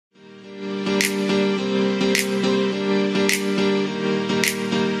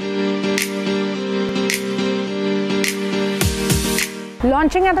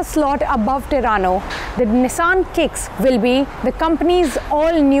Launching at a slot above Terrano, the Nissan Kicks will be the company's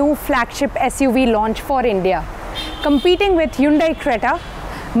all-new flagship SUV launch for India, competing with Hyundai Creta,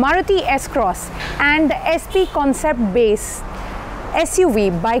 Maruti S-Cross and the SP concept-based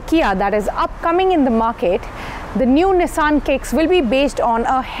SUV by Kia that is upcoming in the market. The new Nissan Kicks will be based on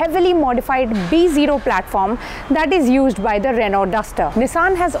a heavily modified B0 platform that is used by the Renault Duster.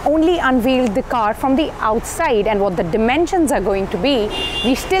 Nissan has only unveiled the car from the outside and what the dimensions are going to be.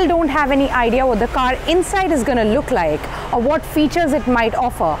 We still don't have any idea what the car inside is going to look like or what features it might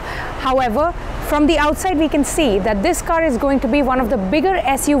offer. However, from the outside we can see that this car is going to be one of the bigger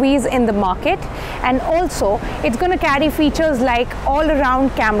SUVs in the market, and also it's going to carry features like all-around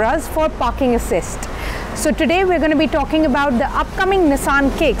cameras for parking assist. So today we're going to be talking about the upcoming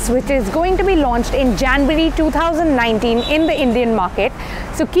Nissan Kicks, which is going to be launched in January 2019 in the Indian market.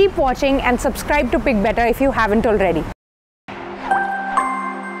 So keep watching and subscribe to Pickbetter if you haven't already.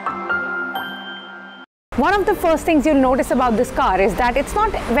 One of the first things you'll notice about this car is that it's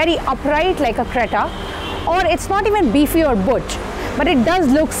not very upright like a Creta, or it's not even beefy or butch, but it does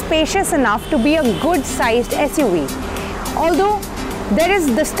look spacious enough to be a good sized SUV. Although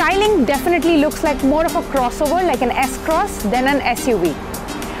the styling definitely looks like more of a crossover, like an S-Cross than an SUV.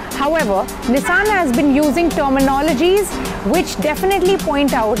 However, Nissan has been using terminologies which definitely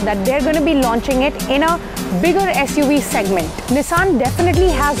point out that they're going to be launching it in a bigger SUV segment. Nissan definitely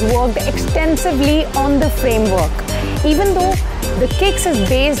has worked extensively on the framework. Even though the Kicks is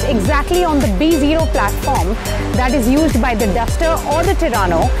based exactly on the B0 platform that is used by the Duster or the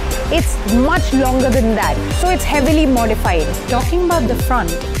Terrano, it's much longer than that, so it's heavily modified. Talking about the front,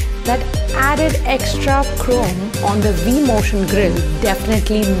 that added extra chrome on the V-Motion grille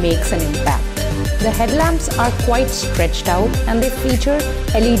definitely makes an impact. The headlamps are quite stretched out and they feature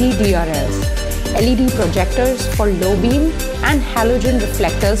LED DRLs, LED projectors for low beam and halogen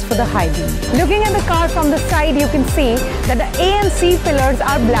reflectors for the high beam. Looking at the car from the side, you can see that the A and C pillars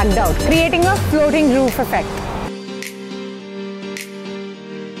are blacked out, creating a floating roof effect.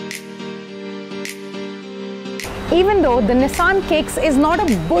 Even though the Nissan Kicks is not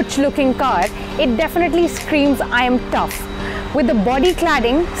a butch looking car, it definitely screams I am tough, with the body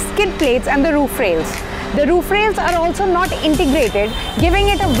cladding, skid plates and the roof rails. The roof rails are also not integrated, giving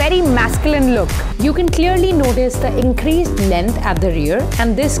it a very masculine look. You can clearly notice the increased length at the rear,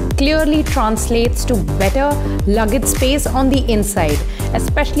 and this clearly translates to better luggage space on the inside,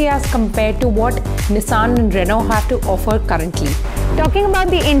 especially as compared to what Nissan and Renault have to offer currently. Talking about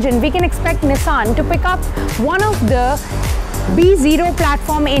the engine, we can expect Nissan to pick up one of the B0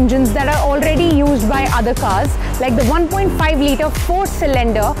 platform engines that are already used by other cars, like the 1.5 litre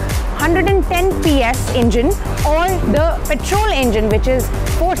 4-cylinder 110 PS engine, or the petrol engine, which is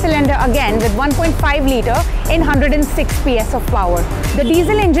 4-cylinder again with 1.5 litre in 106 PS of power. The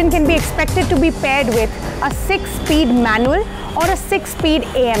diesel engine can be expected to be paired with a 6-speed manual or a 6-speed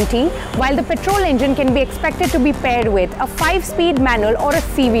AMT, while the petrol engine can be expected to be paired with a 5-speed manual or a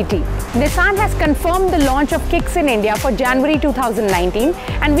CVT. Nissan has confirmed the launch of Kicks in India for January 2019,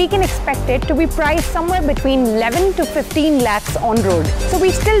 and we can expect it to be priced somewhere between 11 to 15 lakhs on road. So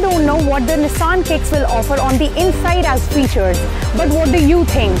we still don't know what the Nissan Kicks will offer on the inside as features, but what do you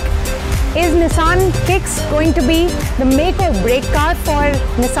think? Is Nissan Kicks going to be the make or break car for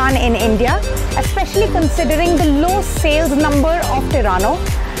Nissan in India, especially considering the low sales number of Terrano?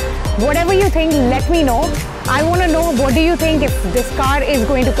 Whatever you think, let me know. I want to know, what do you think, if this car is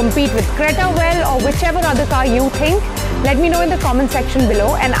going to compete with Creta well, or whichever other car you think. Let me know in the comment section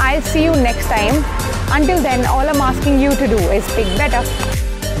below, and I'll see you next time. Until then, all I'm asking you to do is pick better.